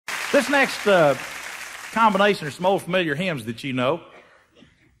This next combination are some old familiar hymns that you know.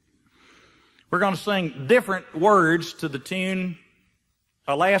 We're going to sing different words to the tune,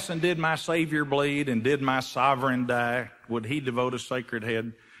 "Alas, and did my Savior bleed, and did my sovereign die? Would he devote a sacred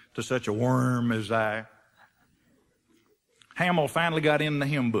head to such a worm as I?" Hamill finally got in the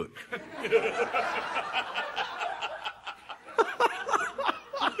hymn book.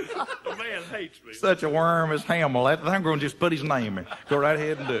 The man hates me. Such a worm as Hamill. I'm going to just put his name in. Go right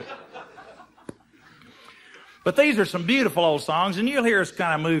ahead and do it. But these are some beautiful old songs, and you'll hear us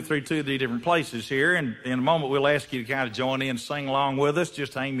kind of move through 2 or 3 different places here. And in a moment, we'll ask you to kind of join in, sing along with us.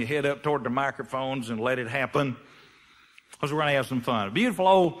 Just aim your head up toward the microphones and let it happen, because we're going to have some fun. A beautiful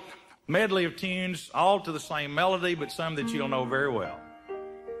old medley of tunes, all to the same melody, but some that you'll know very well.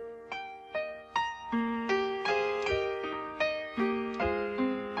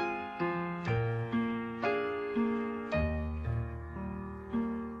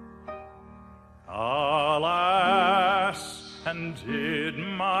 Alas, and did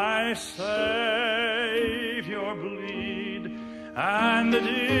my Savior bleed, and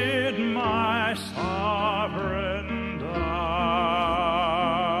did my sovereign die?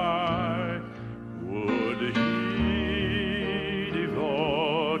 Would he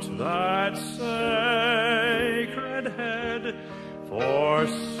devote that sacred head for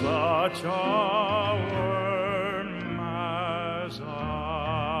such a worm as I?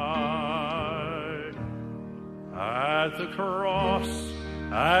 At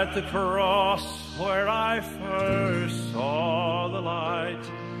the cross where I first saw the light,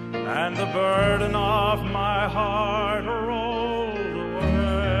 and the burden of my heart rolled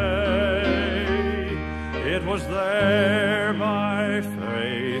away, it was there by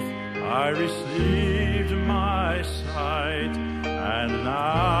faith I received my sight, and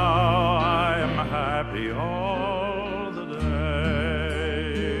now I am happy all the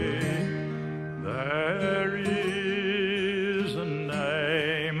day. There is a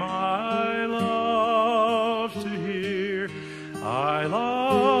name I love to hear, I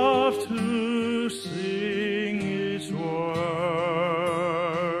love to sing its worth.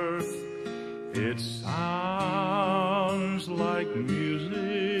 It sounds like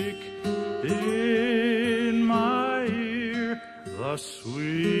music in my ear, the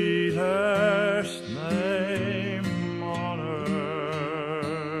sweetest name on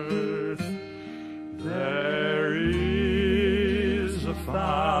earth. There is a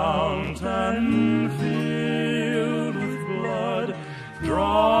fountain filled with blood,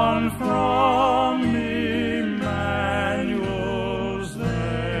 drawn from Emmanuel's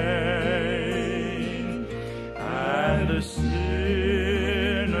vein, and the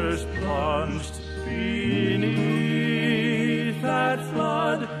sinners plunged beneath that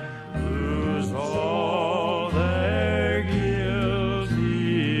flood lose all their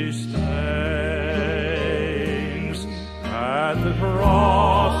guilty stains. At the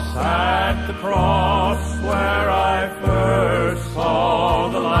cross where I first saw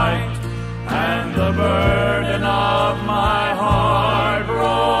the light, and the burden of my heart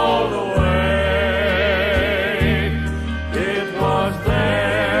rolled away, it was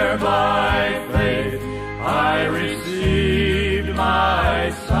there by faith I received my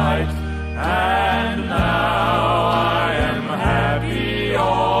sight, and now I am happy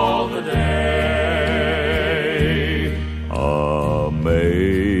all the day.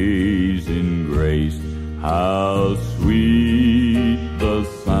 Amazing grace, how sweet the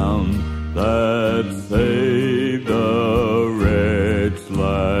sound that saved a wretch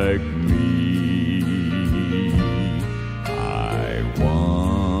like me. I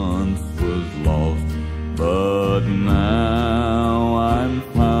once was lost, but now I'm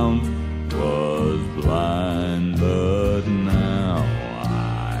found, was blind, but now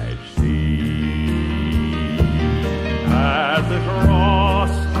I see. At the